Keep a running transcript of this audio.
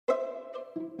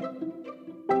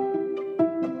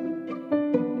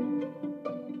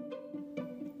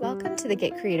Welcome to the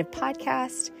Get Creative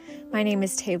podcast. My name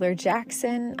is Taylor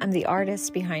Jackson. I'm the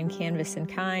artist behind Canvas and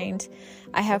Kind.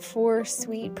 I have 4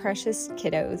 sweet, precious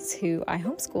kiddos who I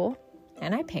homeschool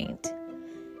and I paint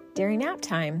during nap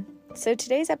time. So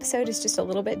today's episode is just a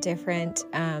little bit different.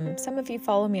 Some of you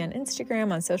follow me on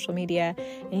Instagram, on social media,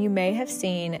 and you may have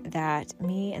seen that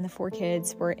me and the 4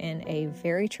 kids were in a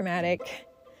very traumatic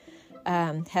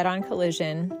head-on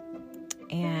collision.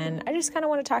 And I just kind of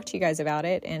want to talk to you guys about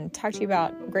it and talk to you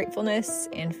about gratefulness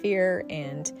and fear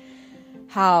and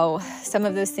how some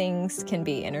of those things can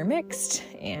be intermixed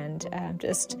and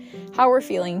just how we're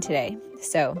feeling today.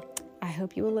 So I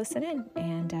hope you will listen in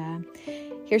and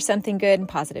hear something good and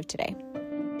positive today.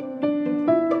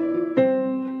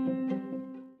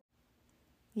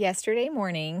 Yesterday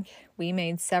morning, we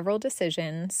made several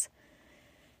decisions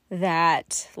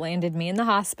that landed me in the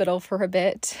hospital for a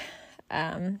bit.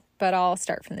 But I'll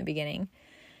start from the beginning.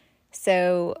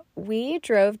 So we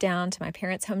drove down to my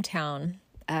parents' hometown.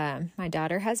 My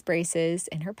daughter has braces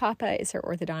and her papa is her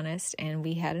orthodontist, and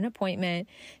we had an appointment.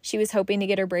 She was hoping to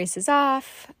get her braces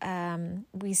off.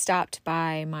 We stopped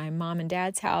by my mom and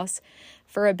dad's house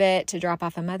for a bit to drop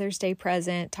off a Mother's Day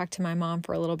present, talk to my mom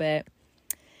for a little bit.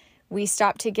 We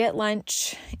stopped to get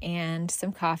lunch and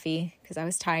some coffee because I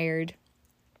was tired.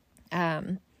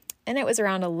 And it was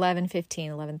around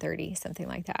 11:15, 11:30, something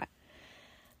like that.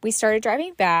 We started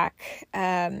driving back,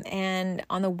 and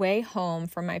on the way home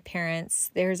from my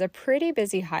parents, there's a pretty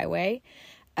busy highway.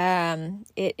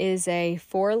 It is a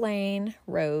 4-lane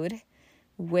road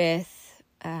with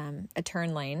a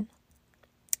turn lane,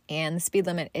 and the speed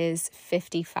limit is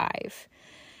 55.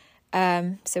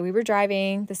 So we were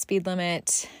driving the speed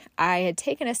limit. I had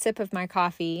taken a sip of my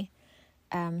coffee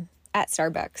at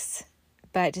Starbucks,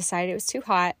 but decided it was too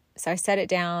hot. So I set it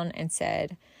down and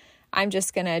said, I'm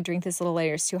just going to drink this a little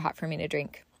later. It's too hot for me to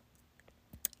drink.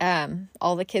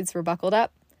 All the kids were buckled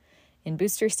up in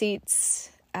booster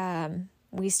seats.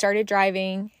 We started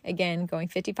driving, again, going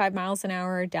 55 miles an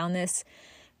hour down this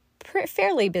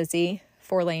fairly busy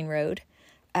 4-lane road.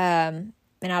 And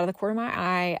out of the corner of my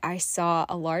eye, I saw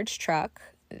a large truck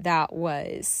that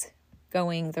was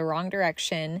going the wrong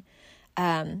direction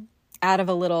out of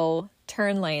a little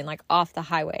turn lane, like off the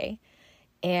highway.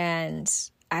 And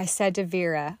I said to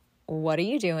Vera, what are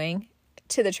you doing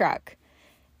to the truck?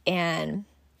 And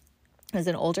as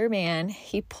an older man,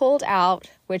 he pulled out,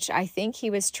 which I think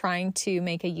he was trying to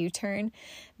make a U-turn.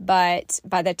 But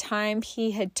by the time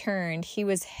he had turned, he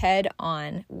was head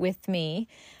on with me.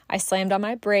 I slammed on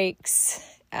my brakes.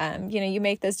 You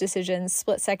make those decisions,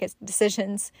 split-second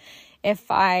decisions.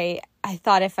 I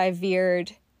thought if I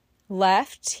veered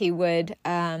left, he would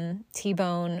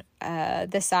T-bone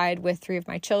the side with 3 of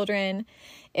my children.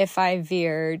 If I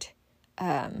veered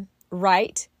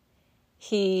right,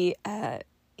 he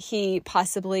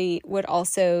possibly would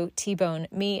also T-bone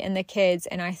me and the kids.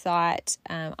 And I thought,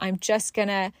 I'm just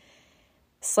gonna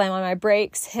slam on my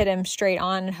brakes, hit him straight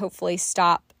on, and hopefully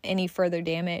stop any further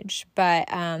damage. But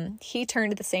he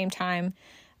turned at the same time,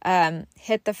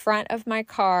 hit the front of my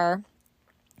car,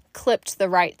 clipped the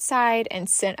right side, and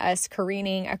sent us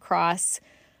careening across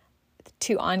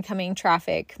to oncoming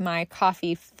traffic. My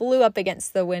coffee flew up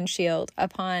against the windshield.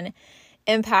 Upon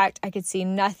impact, I could see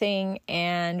nothing,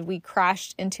 and we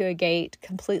crashed into a gate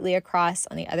completely across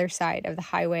on the other side of the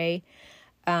highway.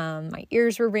 My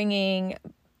ears were ringing.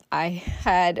 I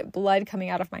had blood coming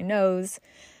out of my nose.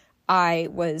 I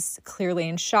was clearly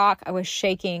in shock. I was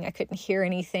shaking. I couldn't hear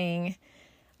anything.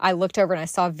 I looked over and I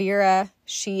saw Vera.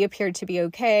 She appeared to be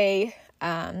okay.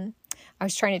 I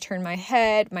was trying to turn my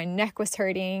head. My neck was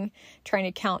hurting, trying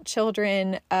to count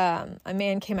children. A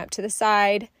man came up to the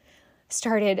side,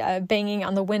 started banging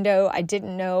on the window. I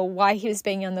didn't know why he was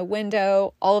banging on the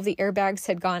window. All of the airbags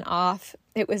had gone off.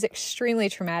 It was extremely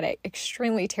traumatic,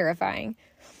 extremely terrifying.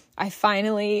 I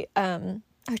finally,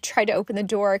 I tried to open the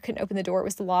door. I couldn't open the door. It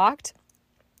was locked.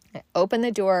 I opened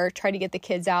the door, tried to get the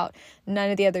kids out. None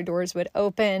of the other doors would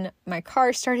open. My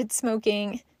car started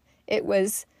smoking. It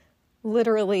was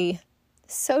literally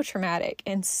so traumatic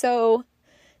and so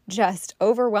just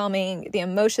overwhelming. The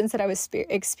emotions that I was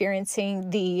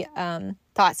experiencing, the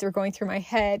thoughts that were going through my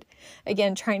head,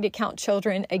 again, trying to count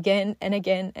children again and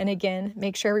again and again,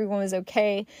 make sure everyone was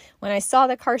okay. When I saw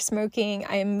the car smoking,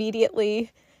 I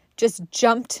immediately just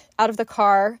jumped out of the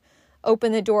car,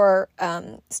 opened the door,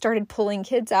 started pulling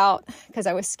kids out because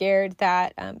I was scared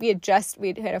that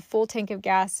we'd had a full tank of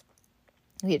gas.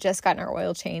 We had just gotten our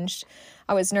oil changed.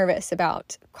 I was nervous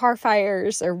about car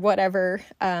fires or whatever.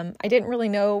 I didn't really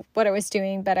know what I was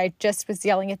doing, but I just was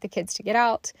yelling at the kids to get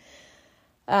out.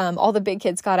 All the big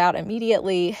kids got out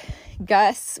immediately.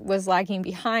 Gus was lagging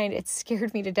behind. It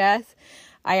scared me to death.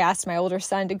 I asked my older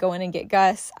son to go in and get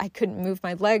Gus. I couldn't move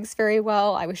my legs very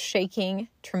well. I was shaking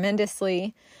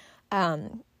tremendously.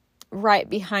 Right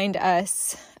behind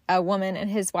us, a woman and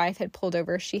his wife had pulled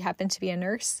over. She happened to be a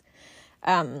nurse.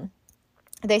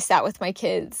 They sat with my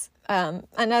kids.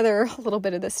 Another little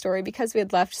bit of the story, because we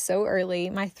had left so early,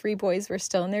 my 3 boys were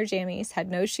still in their jammies, had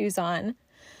no shoes on.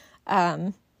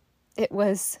 It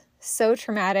was so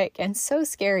traumatic and so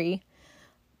scary,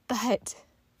 but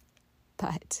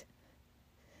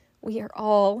we are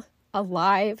all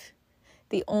alive.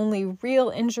 The only real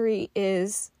injury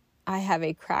is I have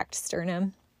a cracked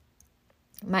sternum.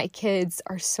 My kids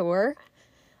are sore,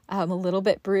 a little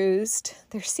bit bruised.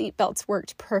 Their seatbelts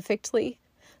worked perfectly,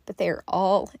 but they are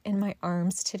all in my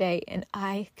arms today, and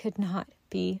I could not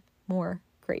be more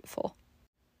grateful.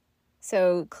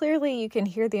 So clearly you can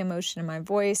hear the emotion in my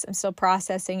voice. I'm still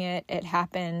processing it. It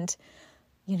happened,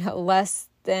 less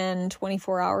than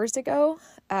 24 hours ago.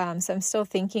 So I'm still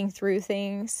thinking through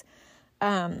things.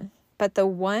 But the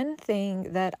one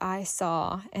thing that I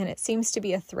saw, and it seems to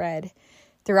be a thread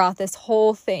throughout this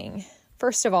whole thing,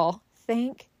 first of all,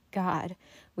 thank God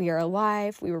we are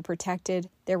alive. We were protected.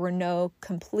 There were no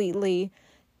completely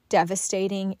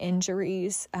devastating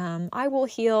injuries. I will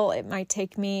heal. It might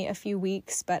take me a few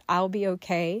weeks, but I'll be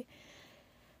okay.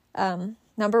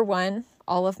 Number one,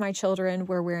 all of my children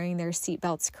were wearing their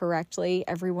seatbelts correctly.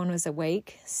 Everyone was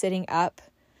awake, sitting up.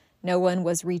 No one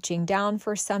was reaching down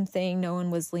for something. No one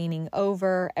was leaning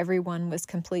over. Everyone was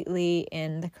completely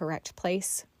in the correct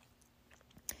place.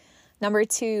 Number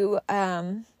two,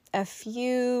 a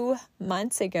few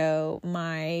months ago,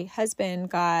 my husband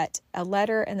got a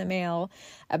letter in the mail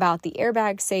about the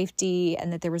airbag safety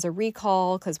and that there was a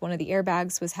recall because one of the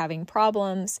airbags was having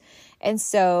problems. And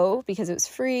so, because it was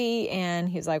free, and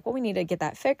he was like, well, we need to get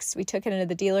that fixed. We took it into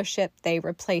the dealership. They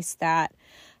replaced that.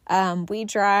 We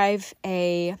drove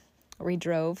a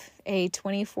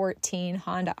 2014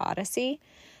 Honda Odyssey.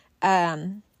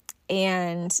 And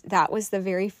that was the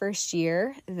very first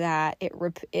year that it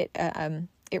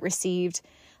received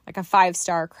like a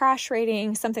 5-star crash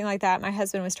rating, something like that. My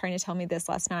husband was trying to tell me this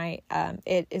last night.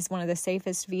 It is one of the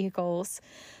safest vehicles.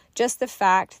 Just the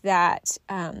fact that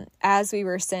as we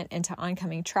were sent into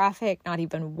oncoming traffic, not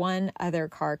even one other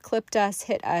car clipped us,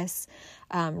 hit us,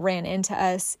 ran into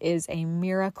us is a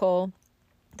miracle.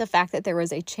 The fact that there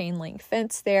was a chain link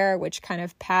fence there, which kind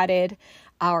of padded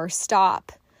our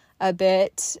stop a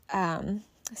bit,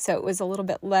 so it was a little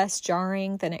bit less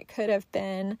jarring than it could have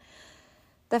been.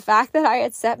 The fact that I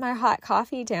had set my hot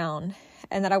coffee down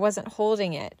and that I wasn't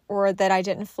holding it, or that I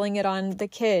didn't fling it on the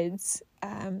kids.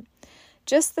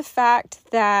 Just the fact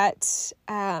that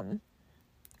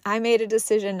I made a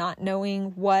decision not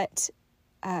knowing what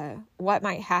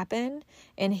might happen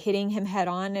and hitting him head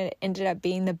on. It ended up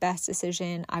being the best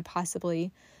decision I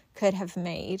possibly could have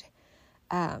made.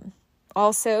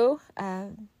 Also,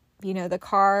 the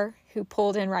car who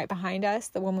pulled in right behind us,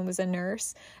 the woman was a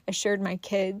nurse, assured my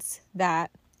kids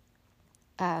that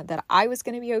I was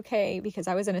going to be okay because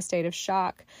I was in a state of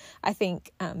shock. I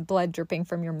think blood dripping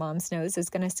from your mom's nose is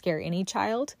going to scare any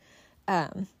child.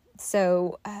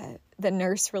 So the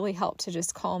nurse really helped to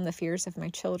just calm the fears of my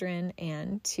children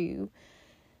and to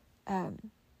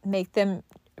make them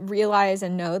realize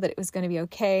and know that it was going to be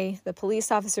okay. The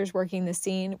police officers working the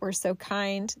scene were so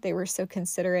kind. They were so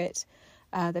considerate.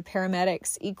 The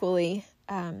paramedics equally.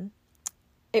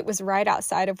 It was right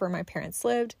outside of where my parents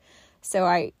lived. So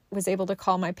I was able to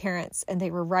call my parents and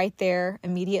they were right there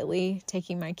immediately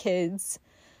taking my kids.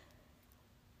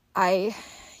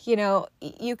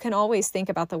 You can always think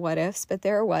about the what ifs, but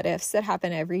there are what ifs that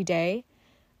happen every day.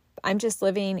 I'm just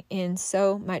living in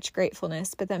so much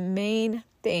gratefulness. But the main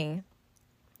thing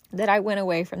that I went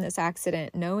away from this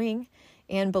accident knowing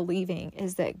and believing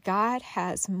is that God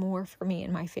has more for me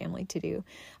and my family to do.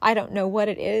 I don't know what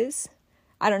it is.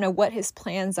 I don't know what his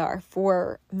plans are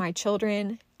for my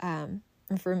children, and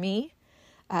for me,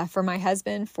 for my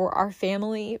husband, for our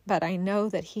family, but I know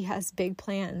that he has big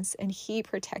plans and he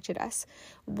protected us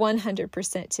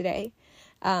 100% today.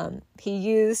 He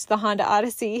used the Honda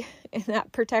Odyssey in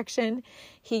that protection.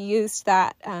 He used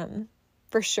that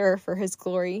for sure for his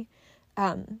glory.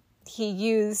 He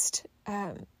used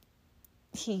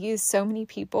so many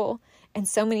people and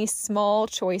so many small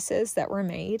choices that were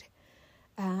made.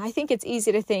 I think it's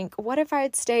easy to think, what if I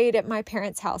had stayed at my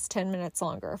parents' house 10 minutes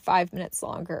longer, 5 minutes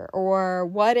longer? Or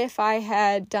what if I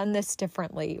had done this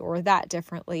differently or that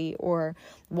differently? Or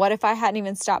what if I hadn't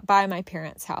even stopped by my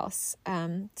parents' house?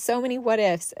 So many what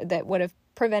ifs that would have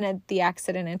prevented the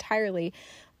accident entirely.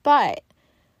 But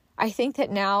I think that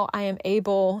now I am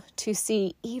able to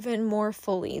see even more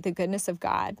fully the goodness of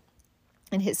God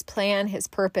and His plan, His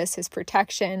purpose, His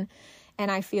protection. And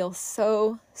I feel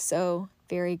so, so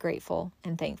very grateful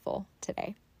and thankful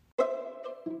today.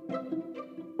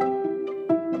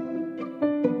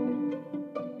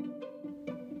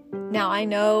 Now, I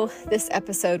know this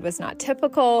episode was not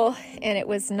typical, and it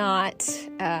was not,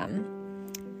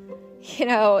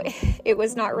 it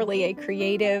was not really a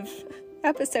creative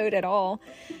episode at all.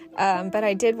 But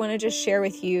I did want to just share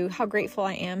with you how grateful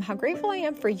I am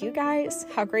for you guys,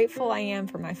 how grateful I am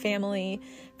for my family,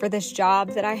 for this job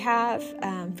that I have,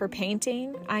 for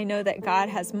painting. I know that God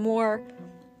has more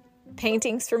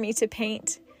paintings for me to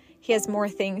paint. He has more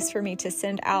things for me to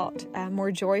send out, more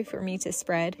joy for me to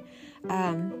spread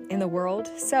in the world.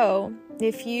 So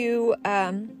if you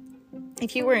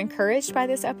were encouraged by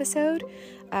this episode,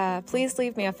 please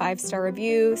leave me a 5-star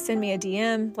review, send me a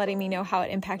DM letting me know how it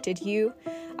impacted you.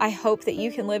 I hope that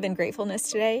you can live in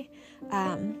gratefulness today.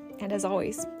 And as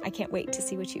always, I can't wait to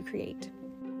see what you create.